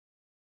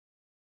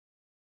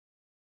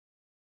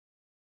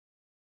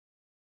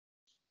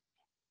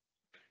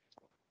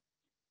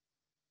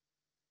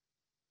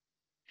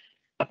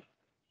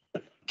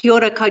Kia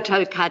ora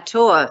koutou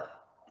katoa.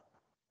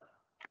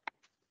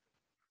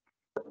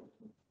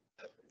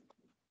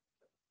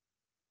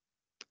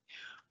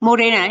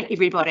 Morena,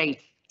 everybody.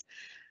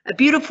 A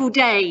beautiful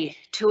day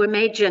to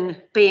imagine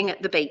being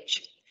at the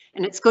beach.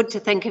 And it's good to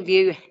think of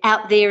you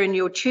out there in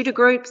your tutor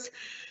groups,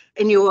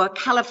 in your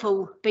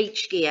colourful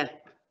beach gear.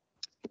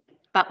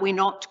 But we're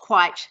not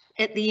quite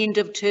at the end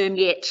of term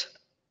yet.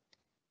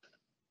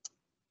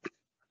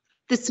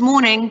 This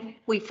morning,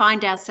 we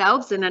find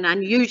ourselves in an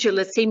unusual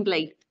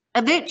assembly,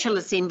 a virtual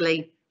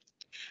assembly.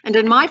 And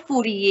in my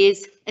 40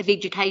 years of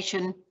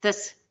education,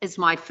 this is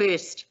my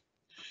first.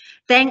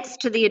 Thanks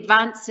to the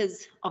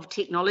advances of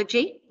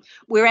technology,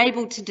 we're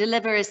able to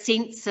deliver a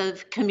sense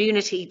of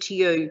community to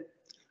you.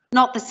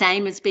 Not the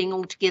same as being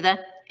all together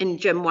in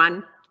Gym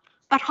 1,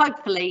 but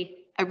hopefully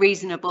a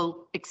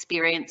reasonable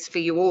experience for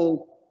you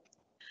all.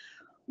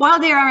 While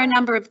there are a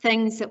number of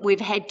things that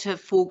we've had to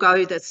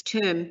forego this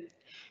term,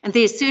 and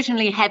there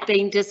certainly have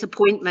been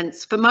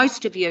disappointments for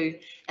most of you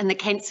in the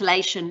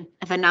cancellation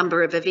of a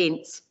number of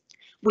events,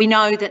 we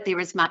know that there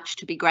is much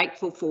to be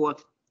grateful for.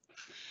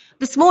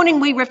 This morning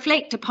we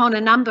reflect upon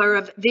a number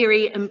of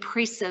very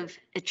impressive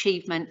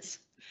achievements,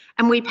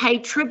 and we pay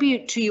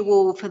tribute to you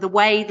all for the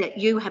way that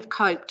you have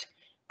coped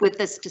with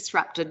this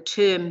disrupted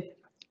term.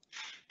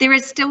 There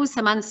is still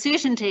some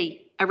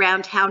uncertainty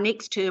around how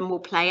next term will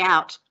play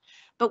out,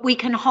 but we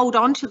can hold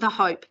on to the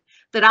hope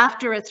that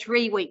after a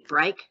 3-week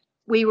break,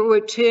 we will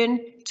return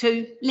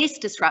to less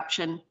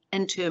disruption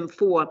in term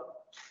 4.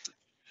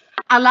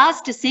 Our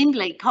last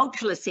assembly,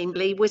 cultural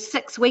assembly, was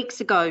 6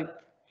 weeks ago.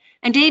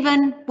 And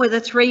even with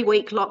a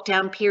 3-week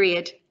lockdown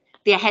period,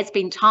 there has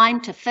been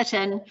time to fit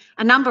in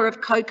a number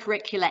of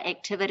co-curricular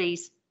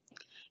activities.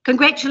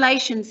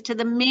 Congratulations to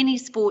the many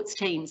sports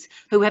teams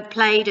who have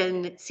played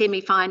in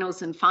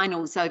semi-finals and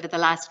finals over the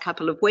last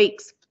couple of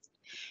weeks.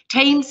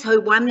 Teams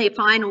who won their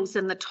finals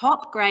in the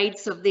top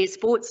grades of their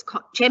sports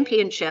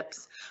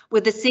championships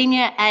were the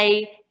Senior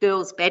A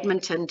girls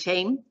badminton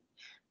team,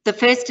 the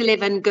First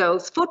 11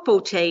 girls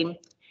football team,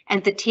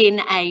 and the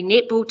 10A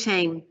netball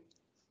team.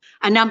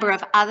 A number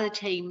of other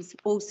teams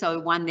also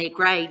won their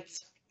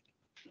grades.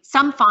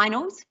 Some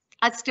finals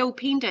are still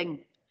pending.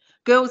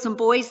 Girls and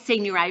boys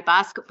Senior A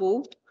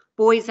basketball,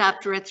 boys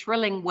after a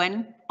thrilling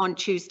win on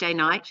Tuesday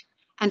night,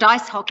 and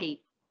ice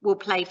hockey will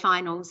play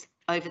finals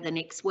over the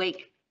next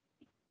week.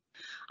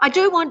 I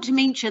do want to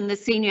mention the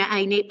Senior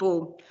A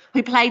netball,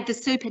 who played the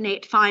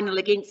Supernet final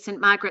against St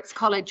Margaret's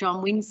College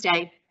on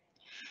Wednesday.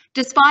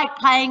 Despite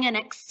playing an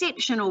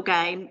exceptional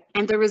game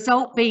and the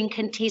result being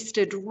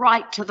contested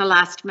right to the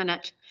last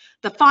minute,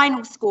 the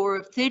final score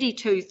of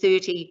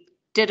 32-30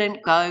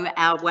 didn't go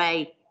our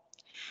way.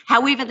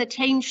 However, the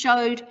team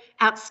showed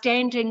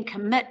outstanding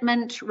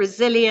commitment,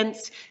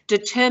 resilience,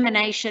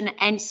 determination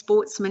and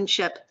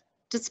sportsmanship,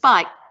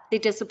 despite their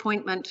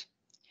disappointment.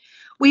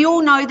 We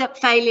all know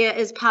that failure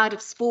is part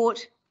of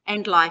sport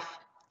and life.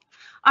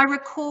 I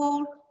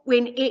recall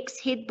when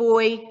ex-head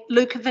boy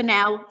Luca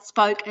Vanel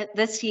spoke at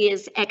this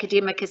year's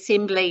academic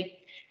assembly,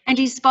 and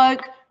he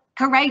spoke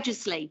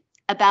courageously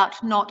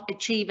about not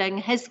achieving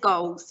his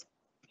goals.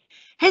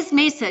 His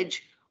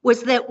message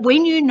was that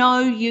when you know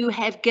you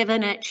have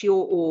given it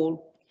your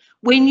all,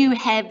 when you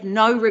have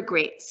no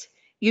regrets,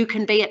 you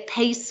can be at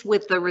peace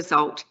with the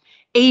result,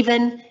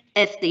 even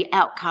if the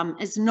outcome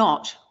is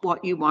not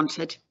what you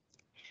wanted.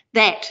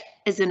 That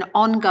is an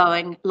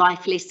ongoing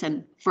life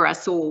lesson for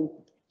us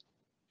all.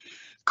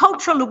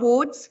 Cultural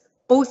awards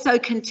also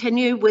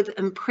continue with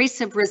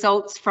impressive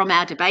results from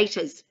our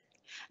debaters.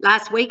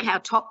 Last week, our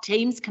top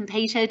teams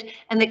competed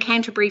in the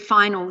Canterbury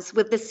finals,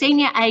 with the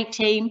Senior A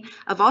team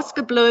of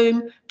Oscar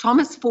Bloom,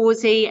 Thomas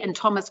Forsey and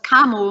Thomas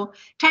Carmore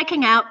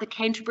taking out the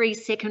Canterbury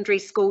Secondary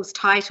Schools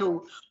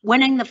title,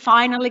 winning the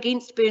final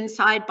against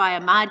Burnside by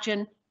a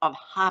margin of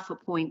half a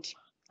point.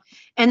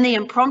 In the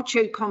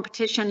impromptu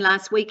competition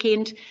last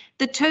weekend,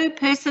 the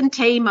 2-person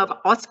team of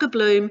Oscar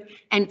Bloom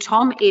and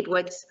Tom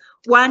Edwards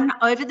won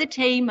over the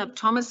team of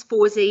Thomas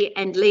Forsey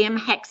and Liam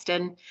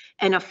Haxton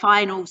in a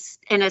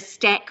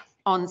StAC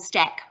on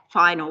StAC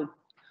final.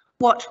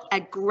 What a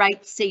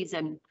great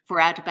season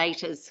for our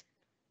debaters.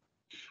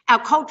 Our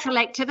cultural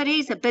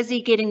activities are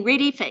busy getting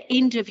ready for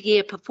end of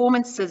year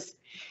performances,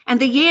 and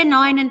the year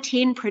 9 and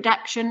 10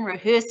 production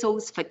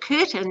rehearsals for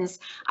Curtains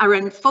are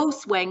in full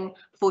swing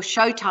for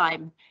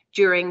showtime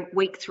during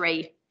week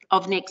 3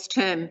 of next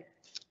term.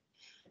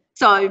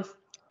 So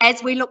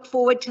as we look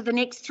forward to the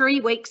next 3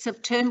 weeks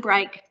of term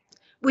break,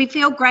 we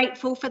feel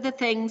grateful for the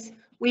things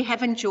we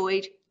have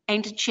enjoyed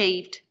and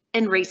achieved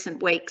in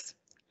recent weeks.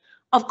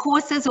 Of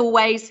course, as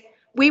always,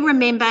 we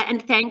remember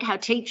and thank our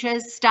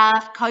teachers,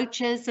 staff,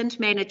 coaches and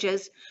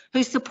managers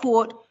who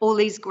support all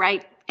these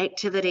great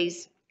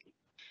activities.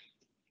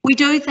 We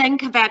do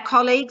think of our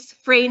colleagues,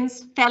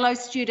 friends, fellow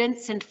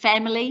students and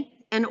family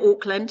in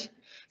Auckland,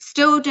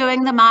 still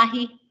doing the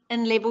mahi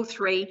in level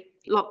 3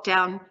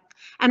 lockdown,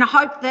 and I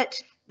hope that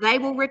they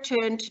will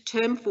return to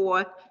term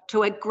 4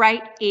 to a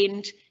great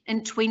end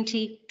in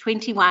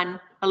 2021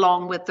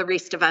 along with the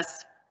rest of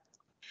us.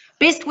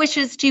 Best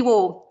wishes to you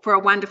all for a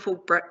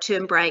wonderful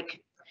term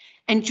break.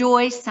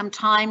 Enjoy some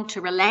time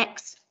to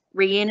relax,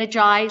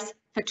 re-energise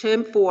for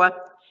term 4,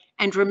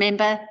 and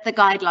remember the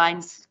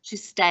guidelines to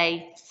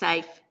stay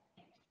safe.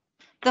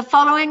 The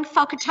following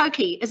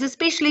whakatauki is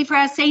especially for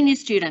our senior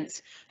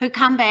students who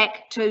come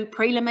back to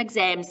prelim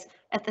exams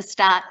at the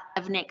start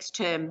of next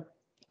term.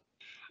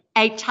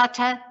 E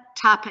tata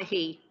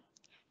tapahi,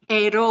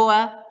 e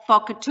roa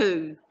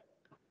whakatū.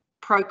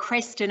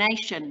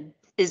 Procrastination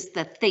is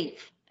the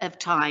thief of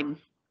time.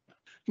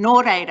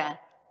 Nō reira,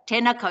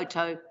 tēnā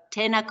koutou,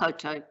 tēnā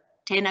koutou,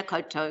 tēnā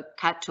koutou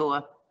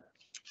katoa.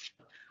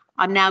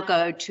 I'm now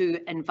going to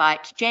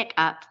invite Jack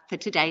up for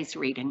today's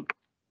reading.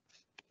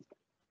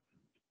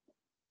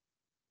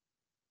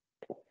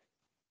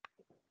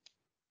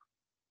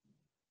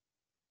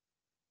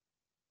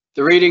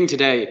 The reading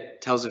today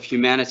tells of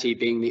humanity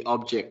being the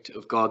object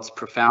of God's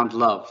profound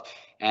love,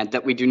 and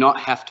that we do not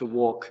have to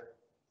walk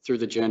through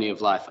the journey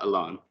of life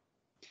alone.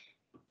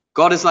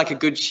 God is like a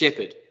good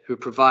shepherd who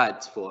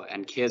provides for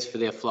and cares for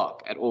their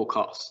flock at all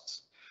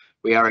costs.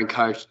 We are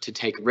encouraged to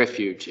take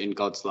refuge in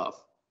God's love.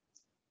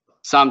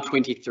 Psalm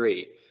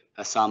 23,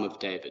 a psalm of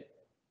David.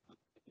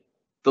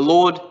 The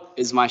Lord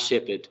is my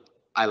shepherd,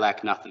 I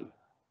lack nothing.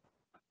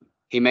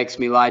 He makes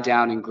me lie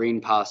down in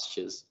green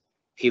pastures.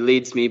 He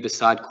leads me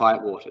beside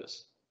quiet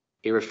waters.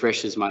 He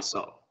refreshes my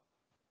soul.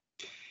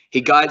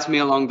 He guides me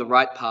along the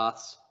right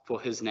paths for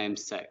his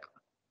name's sake.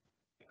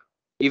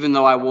 Even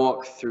though I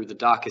walk through the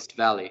darkest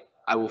valley,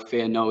 I will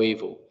fear no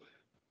evil.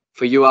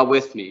 For you are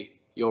with me,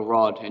 your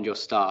rod and your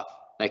staff,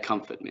 they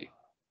comfort me.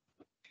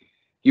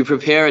 You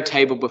prepare a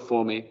table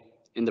before me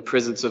in the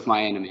presence of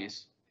my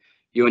enemies.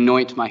 You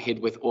anoint my head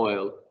with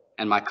oil,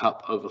 and my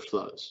cup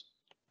overflows.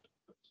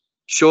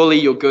 Surely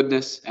your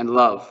goodness and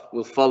love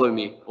will follow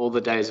me all the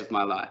days of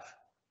my life,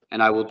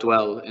 and I will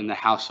dwell in the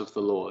house of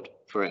the Lord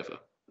forever.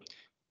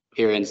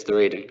 Here ends the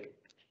reading.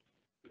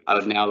 I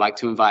would now like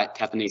to invite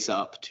Tapanisa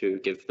up to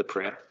give the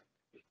prayer.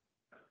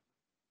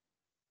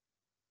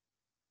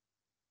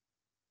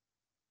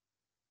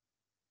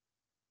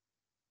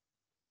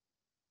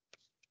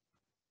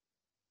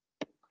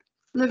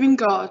 Living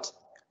God,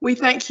 we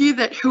thank you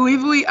that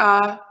whoever we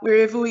are,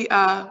 wherever we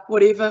are,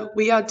 whatever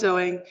we are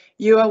doing,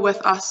 you are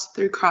with us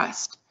through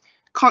Christ,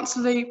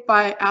 constantly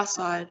by our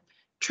side,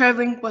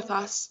 traveling with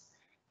us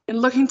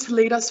and looking to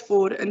lead us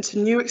forward into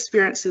new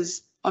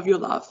experiences of your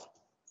love.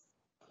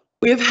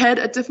 We have had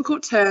a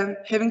difficult term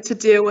having to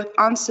deal with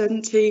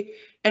uncertainty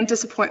and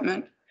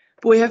disappointment,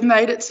 but we have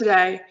made it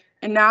today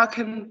and now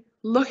can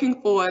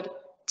looking forward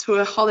to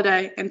a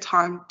holiday and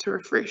time to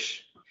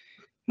refresh.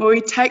 May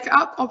we take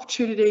up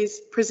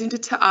opportunities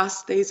presented to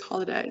us these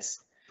holidays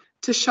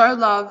to show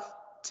love,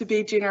 to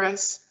be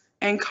generous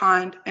and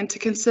kind, and to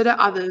consider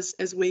others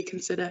as we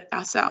consider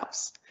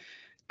ourselves.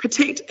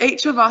 Protect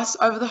each of us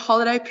over the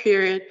holiday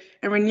period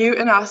and renew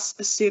in us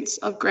a sense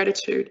of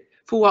gratitude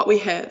for what we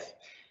have.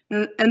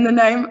 In the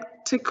name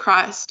to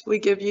Christ, we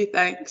give you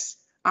thanks.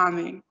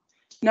 Amen.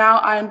 Now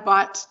I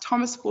invite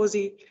Thomas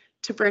Forsey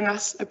to bring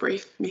us a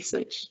brief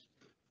message.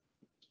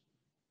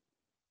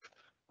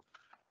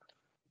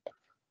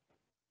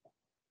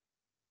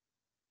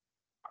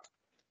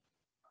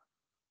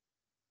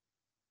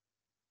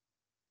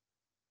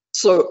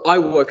 So I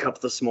woke up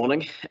this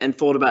morning and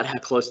thought about how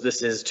close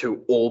this is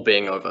to all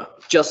being over.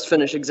 Just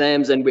finish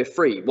exams and we're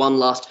free. One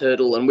last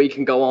hurdle and we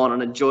can go on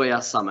and enjoy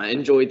our summer,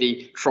 enjoy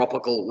the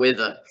tropical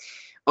weather.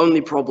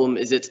 Only problem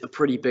is it's a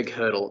pretty big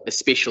hurdle,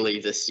 especially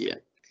this year.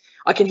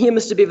 I can hear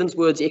Mr. Bevan's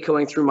words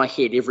echoing through my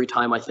head every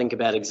time I think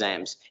about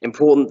exams.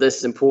 Important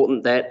this,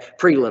 important that,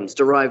 prelims,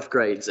 derived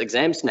grades,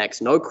 exam snacks,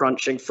 no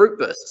crunching, fruit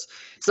bursts.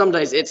 Some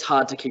days it's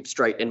hard to keep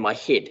straight in my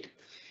head.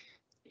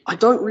 I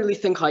don't really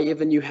think I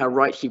ever knew how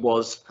right he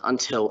was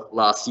until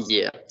last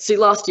year. See,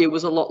 last year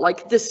was a lot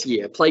like this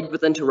year, plagued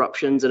with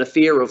interruptions and a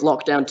fear of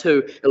lockdown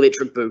 2,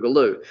 electric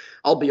boogaloo.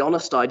 I'll be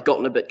honest, I'd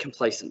gotten a bit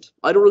complacent.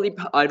 I'd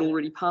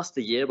already passed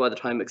the year by the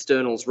time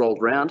externals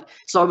rolled round,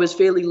 so I was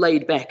fairly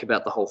laid back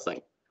about the whole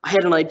thing. I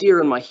had an idea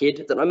in my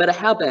head that no matter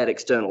how bad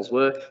externals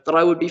were, that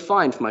I would be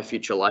fine for my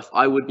future life.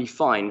 I would be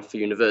fine for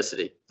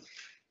university.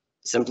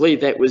 Simply,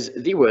 that was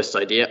the worst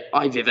idea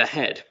I've ever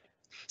had.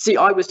 See,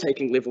 I was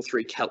taking level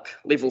 3 calc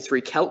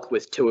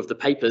with 2 of the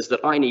papers that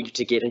I needed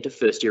to get into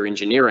first year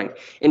engineering,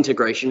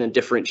 integration and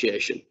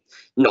differentiation.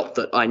 Not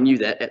that I knew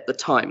that at the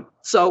time.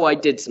 So I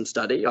did some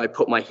study, I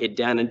put my head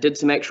down and did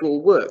some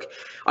actual work.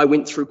 I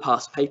went through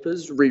past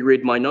papers,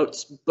 reread my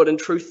notes, but in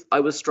truth,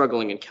 I was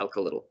struggling in calc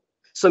a little.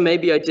 So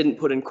maybe I didn't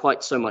put in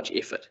quite so much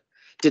effort,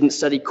 didn't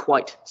study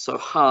quite so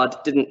hard,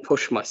 didn't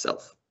push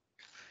myself.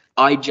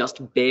 I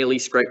just barely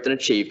scraped and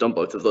achieved on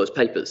both of those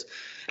papers.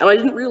 And I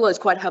didn't realize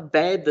quite how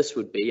bad this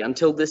would be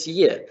until this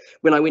year,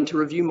 when I went to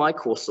review my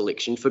course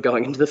selection for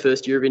going into the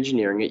first year of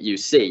engineering at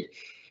UC.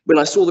 When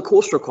I saw the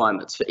course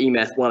requirements for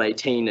EMath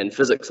 118 and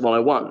Physics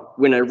 101,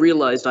 when I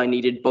realized I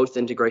needed both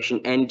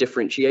integration and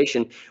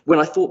differentiation, when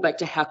I thought back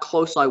to how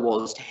close I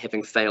was to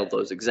having failed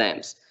those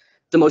exams.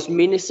 The most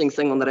menacing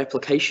thing on that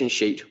application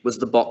sheet was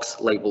the box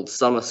labeled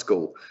summer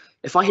school.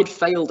 If I had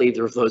failed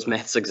either of those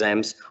maths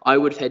exams, I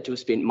would have had to have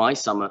spent my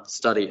summer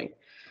studying.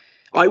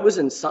 I was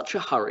in such a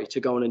hurry to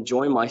go and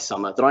enjoy my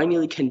summer that I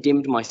nearly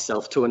condemned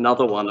myself to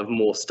another one of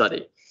more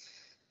study.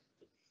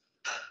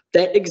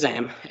 That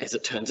exam, as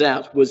it turns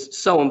out, was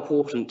so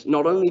important.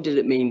 Not only did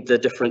it mean the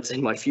difference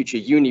in my future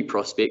uni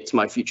prospects,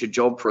 my future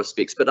job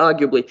prospects, but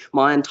arguably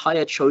my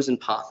entire chosen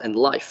path in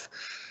life.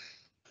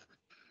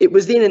 It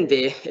was then and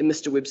there in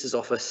Mr. Webster's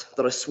office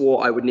that I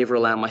swore I would never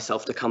allow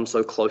myself to come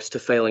so close to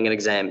failing an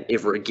exam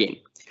ever again.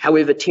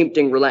 However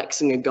tempting,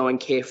 relaxing, and going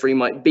carefree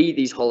might be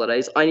these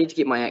holidays, I need to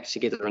get my act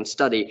together and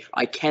study.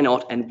 I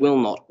cannot and will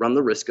not run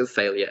the risk of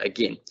failure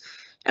again.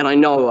 And I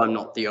know I'm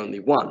not the only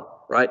one,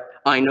 right?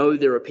 I know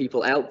there are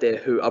people out there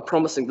who are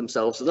promising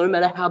themselves that no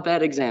matter how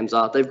bad exams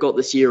are, they've got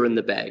this year in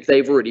the bag.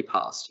 They've already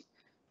passed.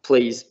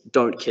 Please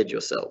don't kid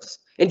yourselves.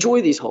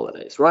 Enjoy these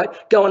holidays, right?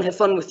 Go and have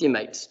fun with your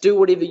mates. Do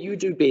whatever you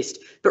do best,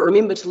 but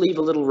remember to leave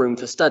a little room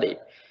for study.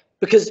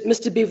 Because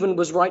Mr. Bevan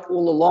was right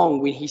all along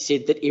when he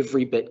said that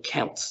every bit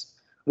counts.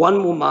 One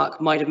more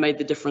mark might have made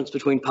the difference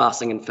between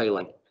passing and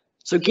failing.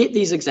 So get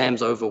these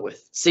exams over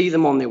with, see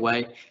them on their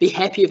way, be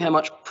happy of how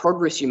much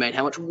progress you made,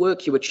 how much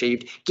work you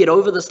achieved, get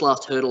over this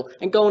last hurdle,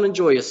 and go and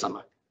enjoy your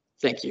summer.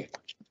 Thank you.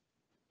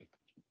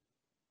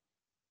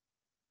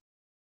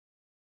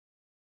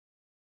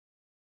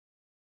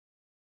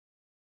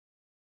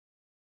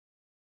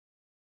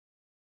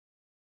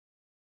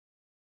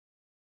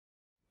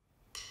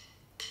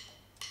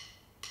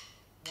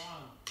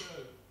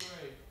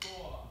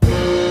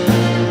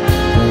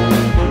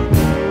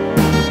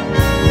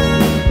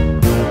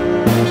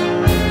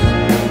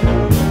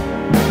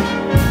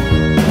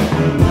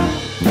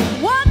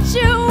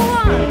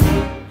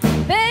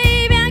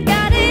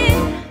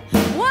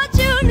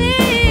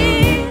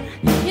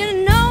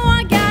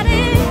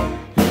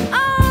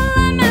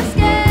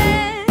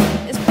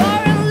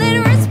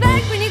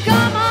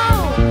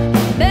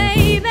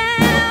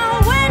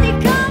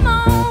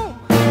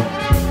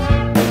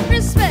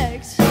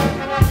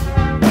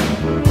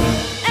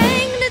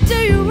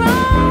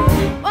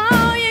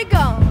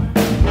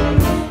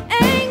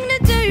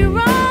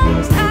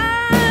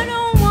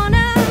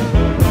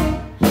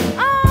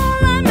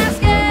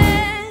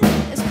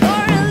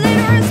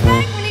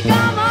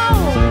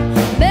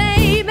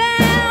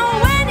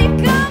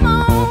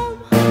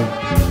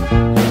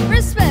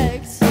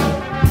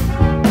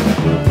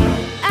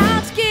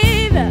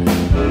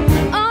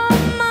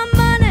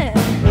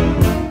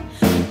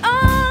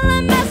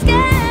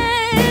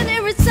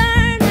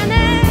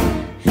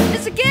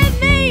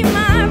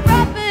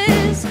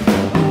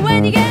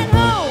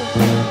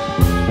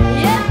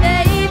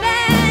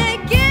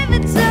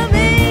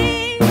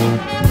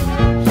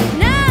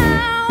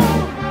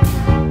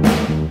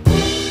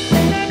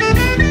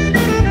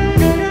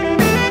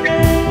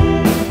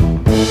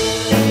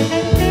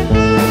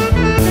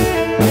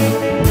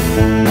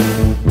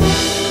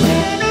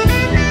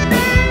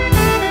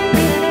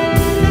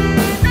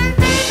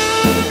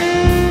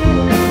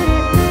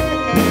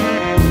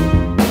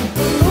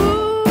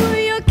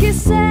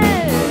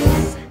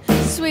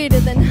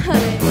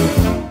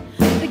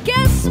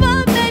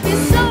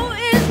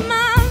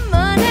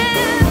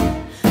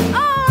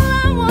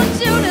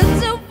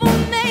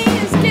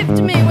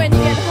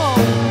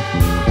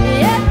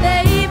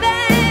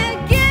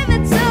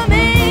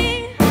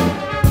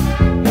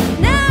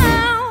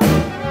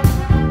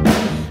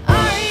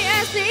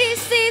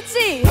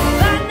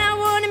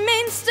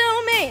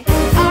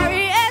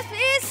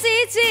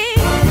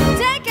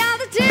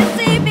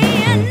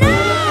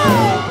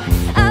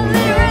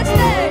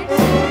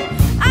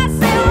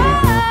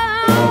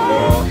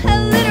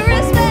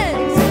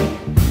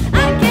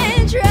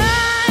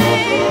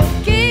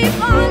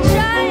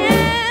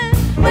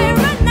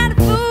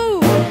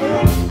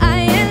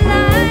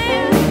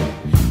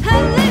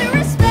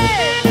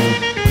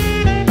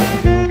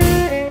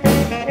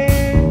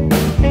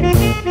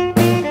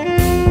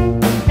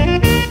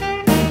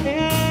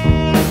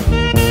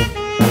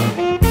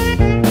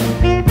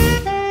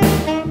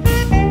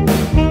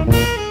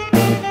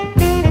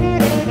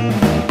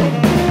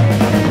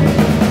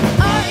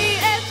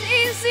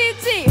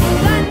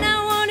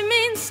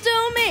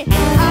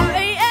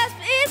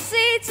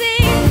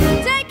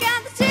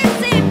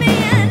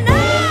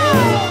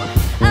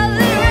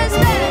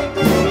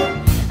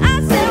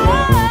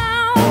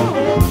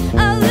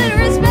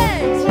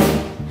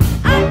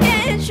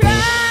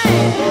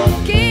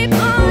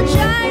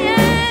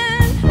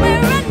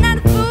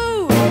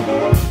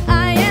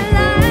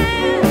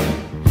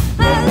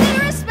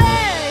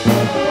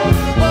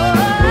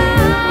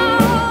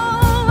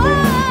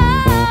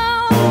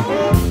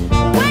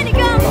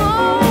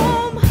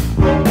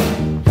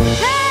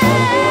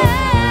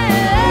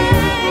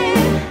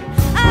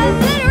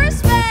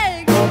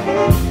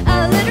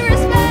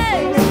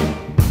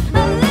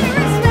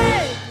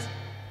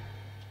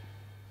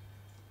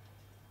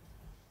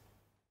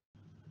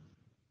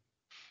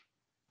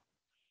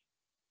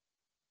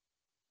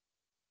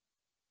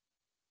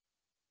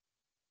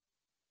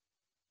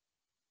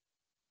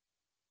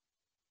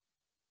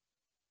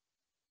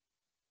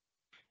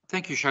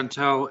 Thank you,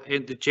 Chantal,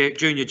 and the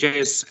Junior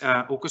Jazz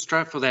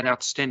Orchestra for that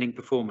outstanding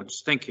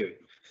performance. Thank you.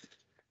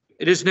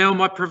 It is now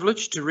my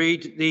privilege to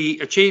read the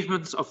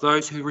achievements of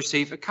those who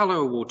receive a Colour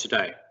Award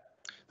today.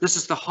 This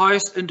is the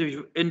highest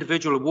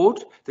individual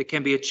award that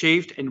can be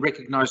achieved and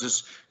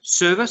recognises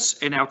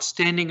service and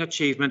outstanding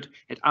achievement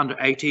at under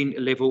 18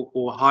 level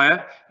or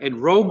higher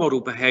and role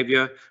model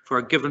behaviour for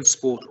a given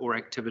sport or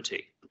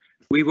activity.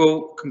 We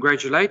will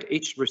congratulate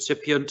each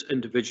recipient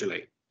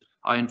individually.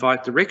 I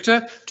invite the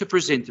Rector to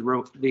present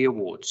the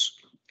awards.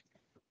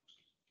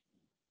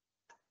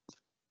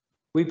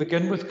 We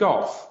begin with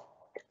golf.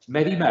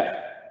 Maddie May.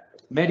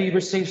 Maddie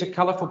receives a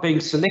colour for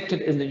being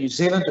selected in the New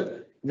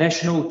Zealand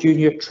National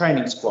Junior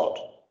Training Squad.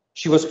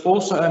 She was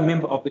also a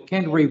member of the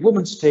Canterbury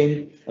women's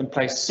team and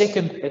placed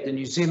second at the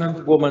New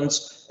Zealand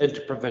Women's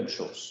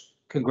Interprovincials.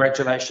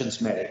 Congratulations,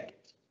 Maddie.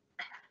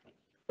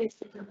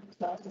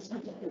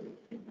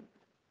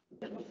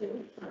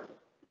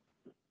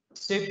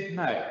 Seb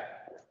May.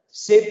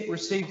 Seb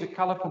received a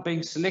colour for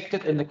being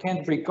selected in the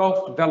Canterbury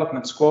Golf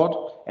Development Squad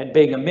and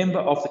being a member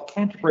of the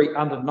Canterbury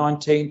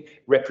Under-19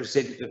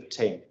 representative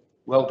team.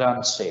 Well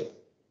done, Seb.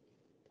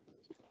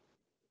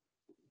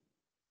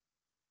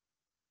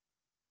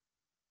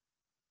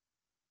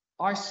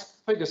 Ice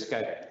figure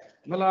skating.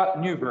 Miller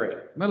Newbury.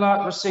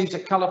 Miller receives a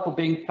colour for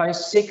being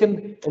placed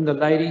second in the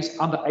ladies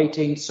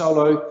under-18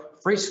 solo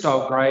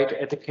freestyle grade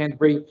at the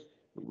Canterbury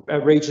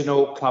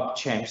Regional Club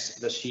Champs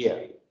this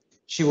year.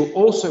 She will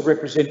also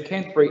represent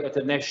Canterbury at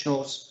the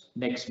Nationals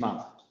next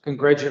month.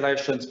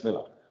 Congratulations,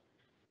 Miller.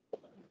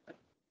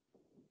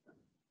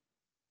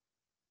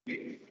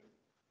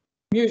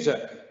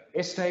 Music.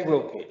 StAC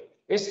Wilkie.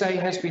 StAC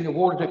has been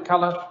awarded a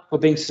colour for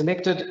being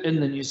selected in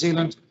the New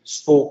Zealand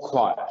Sport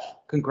Choir.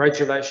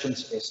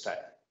 Congratulations, StAC.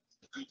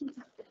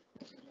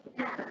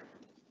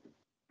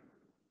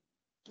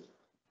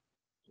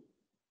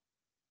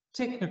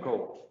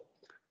 Technical.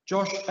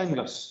 Josh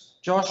Inglis.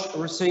 Josh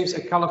receives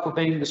a colour for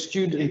being the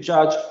student in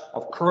charge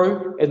of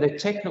crew and the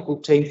technical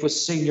team for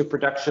Senior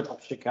Production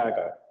of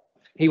Chicago.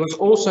 He was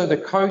also the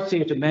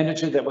co-theatre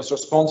manager that was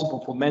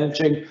responsible for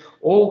managing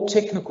all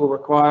technical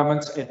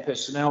requirements and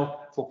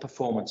personnel for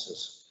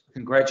performances.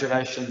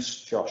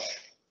 Congratulations, Josh.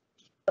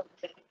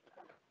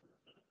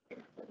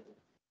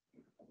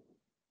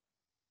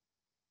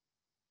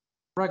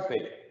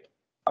 Rugby.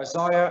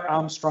 Isaiah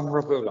Armstrong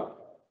Ravula.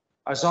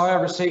 Isaiah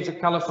received a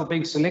colour for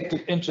being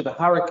selected into the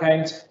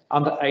Hurricanes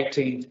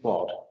under-18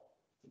 squad.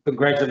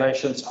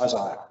 Congratulations,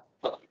 Isaiah.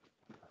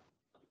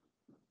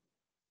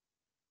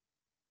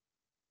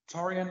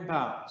 Torian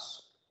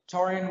Barnes.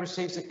 Torian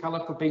receives a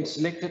colour for being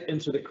selected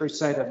into the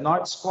Crusader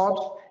Knights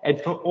squad and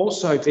for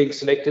also being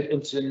selected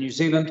into the New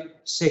Zealand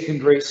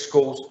Secondary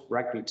Schools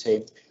rugby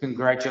team.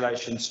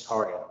 Congratulations,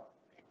 Torian.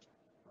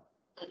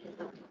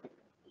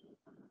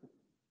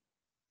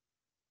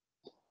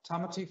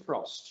 Tamati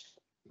Frost.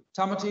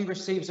 Tamati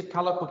receives a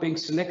colour for being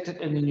selected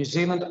in the New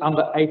Zealand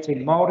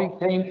under-18 Māori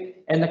team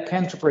and the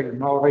Canterbury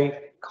Māori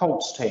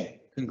Colts team.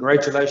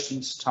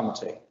 Congratulations,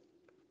 Tamati.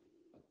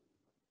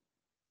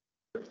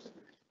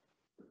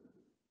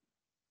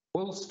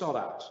 Will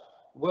Stoddart.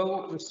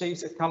 Will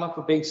receives a colour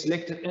for being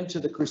selected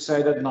into the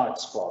Crusader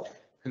Knights squad.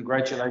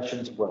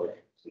 Congratulations, Will.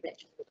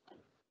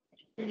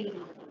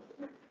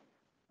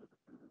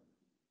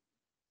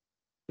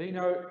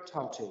 Lino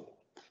Tauti.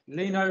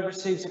 Lino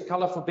receives a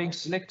colour for being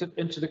selected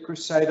into the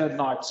Crusader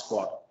Knights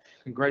squad.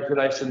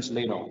 Congratulations,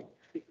 Lino.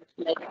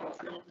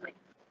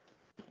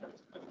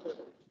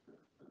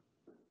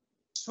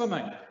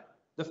 Swimming.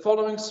 The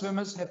following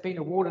swimmers have been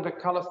awarded a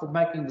colour for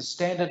making the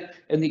standard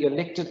in the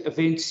elected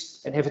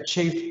events and have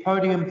achieved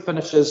podium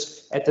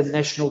finishes at the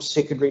National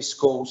Secondary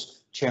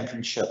Schools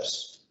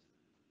Championships.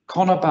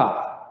 Connor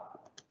Barr.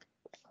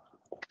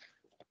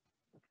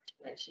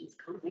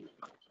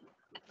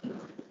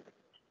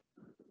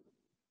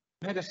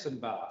 Madison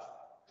Barr.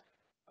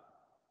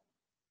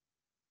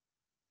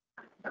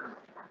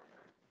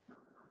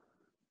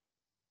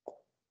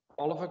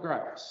 Oliver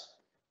Grace.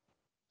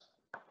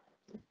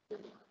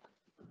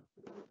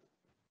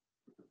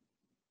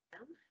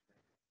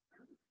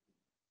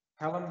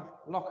 Helen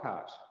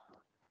Lockhart.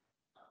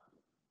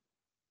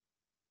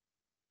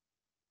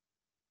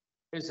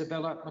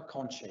 Isabella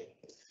McConchie.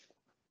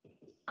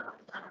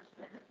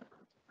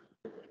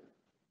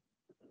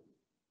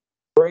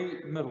 Bree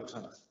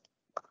Middleton.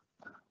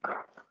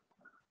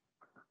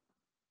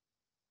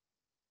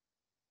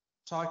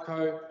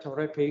 Taiko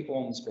Tarepi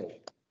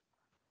Ormsby.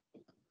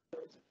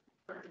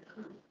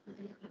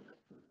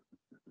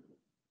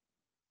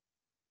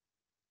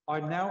 I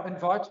now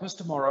invite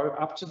Mr. Morrow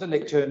up to the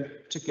lectern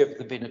to give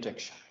the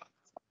benediction.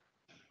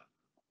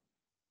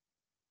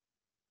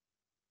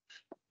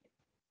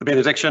 The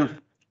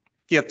benediction.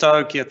 Kia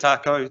tau, kia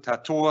tākou,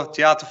 tā toa,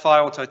 te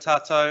ātawhai o tau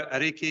tātou,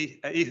 ariki,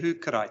 a ihu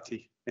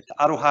karaiti, me te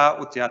aroha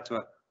o te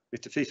atua, me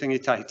te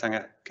whiwhingi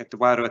tahitanga, ke te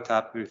wairua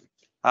tāpū,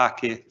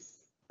 ake,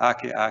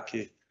 ake,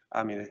 ake,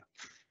 amine.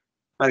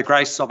 May the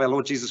grace of our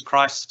Lord Jesus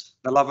Christ,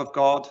 the love of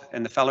God,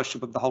 and the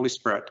fellowship of the Holy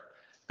Spirit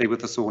be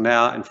with us all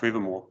now and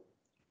forevermore.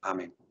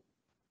 Amen.